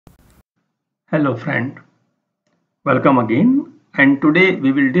Hello friend, welcome again, and today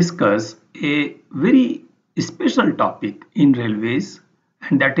we will discuss a very special topic in railways,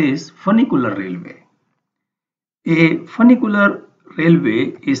 and that is funicular railway. A funicular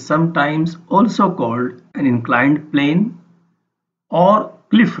railway is sometimes also called an inclined plane or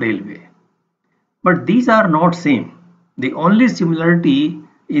cliff railway, but these are not same. The only similarity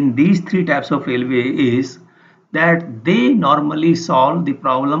in these three types of railway is that they normally solve the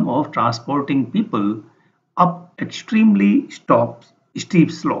problem of transporting people up extremely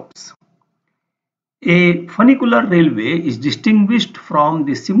steep slopes. A funicular railway is distinguished from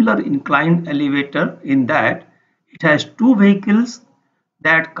the similar inclined elevator in that it has two vehicles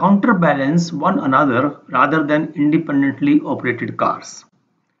that counterbalance one another rather than independently operated cars.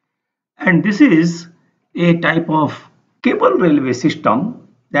 And this is a type of cable railway system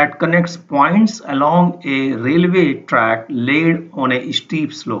that connects points along a railway track laid on a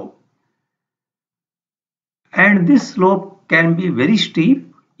steep slope. And this slope can be very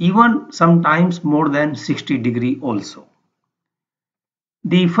steep, even sometimes more than 60° also.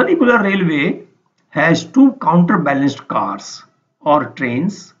 The funicular railway has two counterbalanced cars or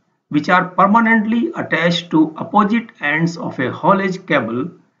trains which are permanently attached to opposite ends of a haulage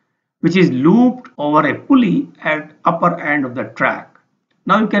cable which is looped over a pulley at upper end of the track.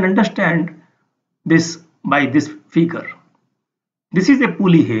 Now you can understand this by this figure. This is a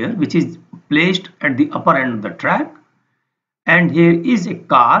pulley here which is placed at the upper end of the track, and here is a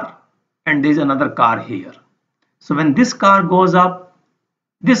car and there is another car here. So when this car goes up,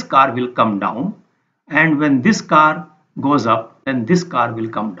 this car will come down, and when this car goes up, then this car will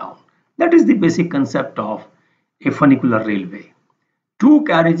come down. That is the basic concept of a funicular railway. Two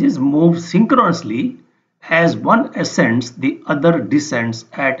carriages move synchronously as one ascends, the other descends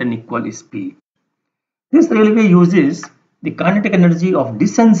at an equal speed. This railway uses the kinetic energy of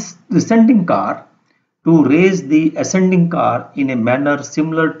descending car to raise the ascending car in a manner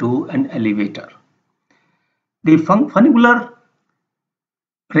similar to an elevator. The funicular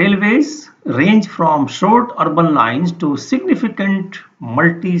railways range from short urban lines to significant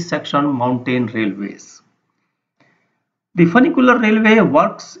multi-section mountain railways. The funicular railway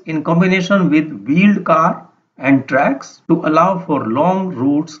works in combination with wheeled car and tracks to allow for long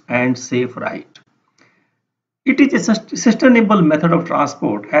routes and safe ride. It is a sustainable method of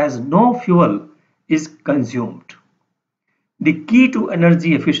transport as no fuel is consumed. The key to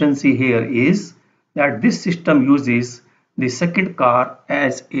energy efficiency here is that this system uses the second car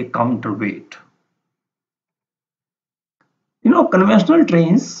as a counterweight. Conventional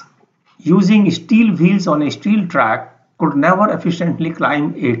trains using steel wheels on a steel track could never efficiently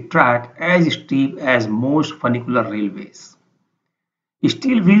climb a track as steep as most funicular railways.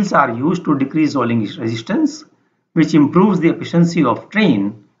 Steel wheels are used to decrease rolling resistance, which improves the efficiency of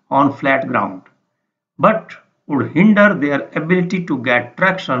train on flat ground, but would hinder their ability to get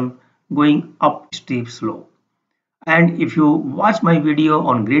traction going up steep slope. And if you watch my video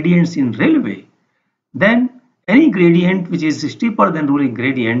on gradients in railway, then any gradient which is steeper than ruling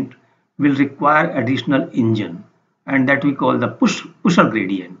gradient will require additional engine, and that we call the pusher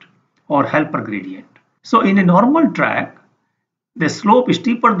gradient or helper gradient. So in a normal track, the slope is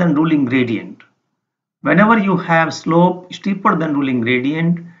steeper than ruling gradient. Whenever you have slope steeper than ruling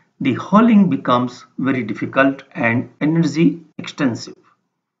gradient, the hauling becomes very difficult and energy extensive.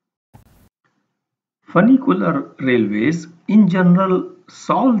 Funicular railways in general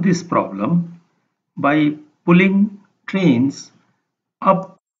solve this problem by pulling trains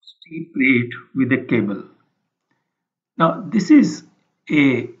up steep rate with a cable. Now this is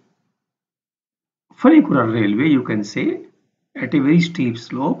a funicular railway, you can say, at a very steep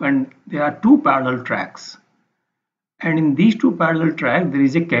slope, and there are two parallel tracks. And in these two parallel tracks there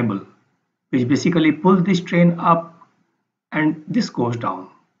is a cable which basically pulls this train up and this goes down.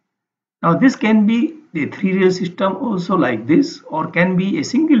 Now this can be the three-rail system also like this, or can be a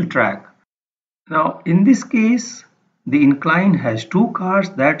single track. Now in this case the incline has two cars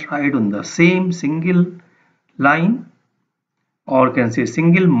that ride on the same single line, or can say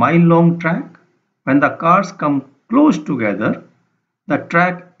single mile long track. When the cars come close together, the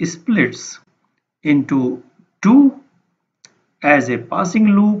track splits into two as a passing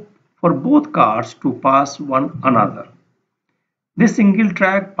loop for both cars to pass one another. This single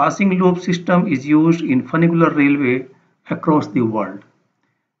track passing loop system is used in funicular railway across the world.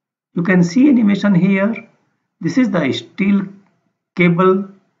 You can see animation here. This is the steel cable,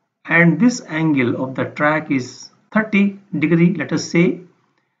 and this angle of the track is 30°, let us say,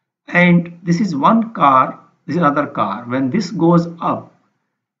 and this is one car, this is another car. When this goes up,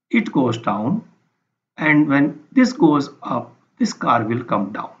 it goes down, and when this goes up, this car will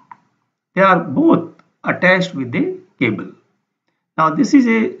come down. They are both attached with a cable. Now this is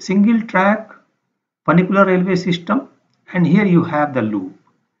a single track funicular railway system, and here you have the loop.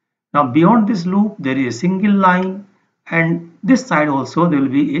 Now beyond this loop there is a single line, and this side also there will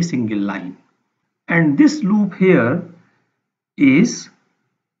be a single line. And this loop here is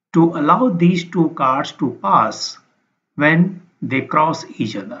to allow these two cars to pass when they cross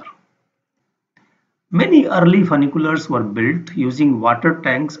each other. Many early funiculars were built using water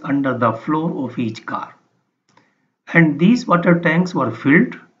tanks under the floor of each car, and these water tanks were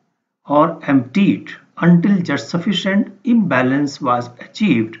filled or emptied until just sufficient imbalance was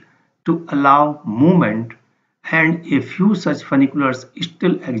achieved to allow movement, and a few such funiculars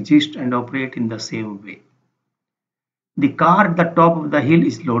still exist and operate in the same way. The car at the top of the hill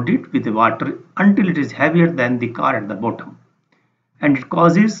is loaded with water until it is heavier than the car at the bottom, and it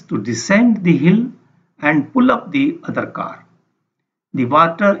causes to descend the hill and pull up the other car. The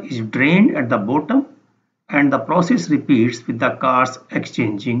water is drained at the bottom, and the process repeats with the cars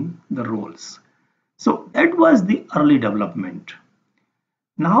exchanging the roles. So that was the early development.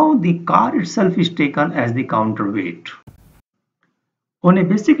 Now the car itself is taken as the counterweight. On a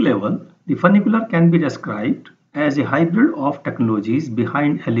basic level, the funicular can be described as a hybrid of technologies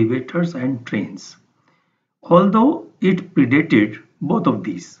behind elevators and trains, although it predated both of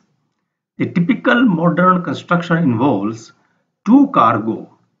these. The typical modern construction involves two cargo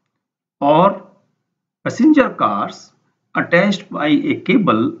or passenger cars attached by a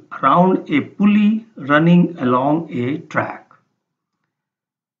cable around a pulley running along a track.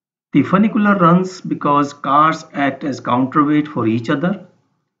 The funicular runs because cars act as counterweight for each other,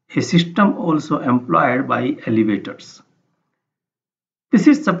 a system also employed by elevators. This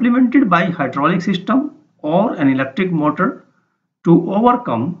is supplemented by hydraulic system or an electric motor to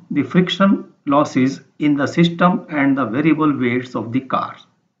overcome the friction losses in the system and the variable weights of the car.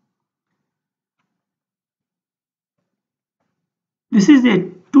 This is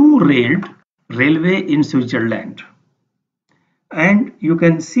a two-railed railway in Switzerland, and you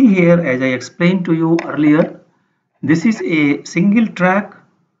can see here, as I explained to you earlier, this is a single track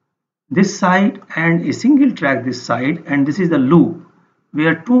this side and a single track this side, and this is the loop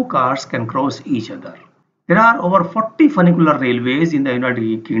where two cars can cross each other. There are over 40 funicular railways in the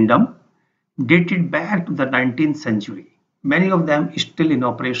United Kingdom dated back to the 19th century. Many of them still in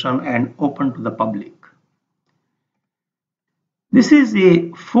operation and open to the public. This is a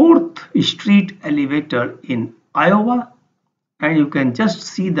 4th Street elevator in Iowa, and you can just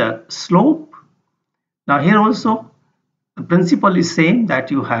see the slope. Now here also the principle is same,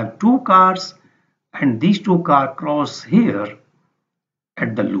 that you have two cars and these two cars cross here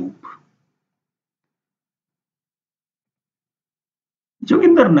at the loop.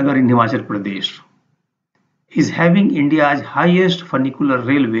 Nagar in Himachal Pradesh is having India's highest funicular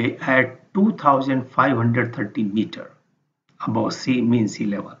railway at 2,530 meters above mean sea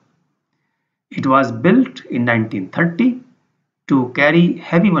level. It was built in 1930 to carry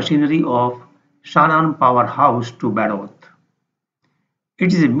heavy machinery of Shannon Powerhouse to Badajoz.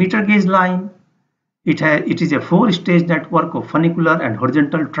 It is a meter gauge line. It is a 4-stage network of funicular and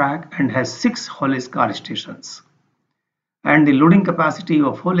horizontal track and has 6 haulage car stations. And the loading capacity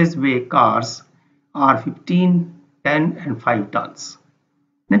of haulage way cars are 15, 10 and 5 tons.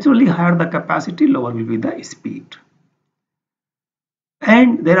 Naturally, higher the capacity, lower will be the speed.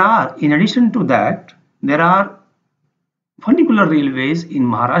 And there are, in addition to that, there are funicular railways in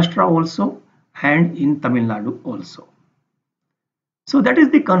Maharashtra also and in Tamil Nadu also. So that is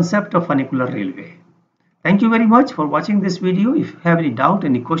the concept of funicular railway. Thank you very much for watching this video. If you have any doubt,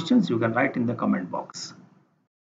 any questions, you can write in the comment box.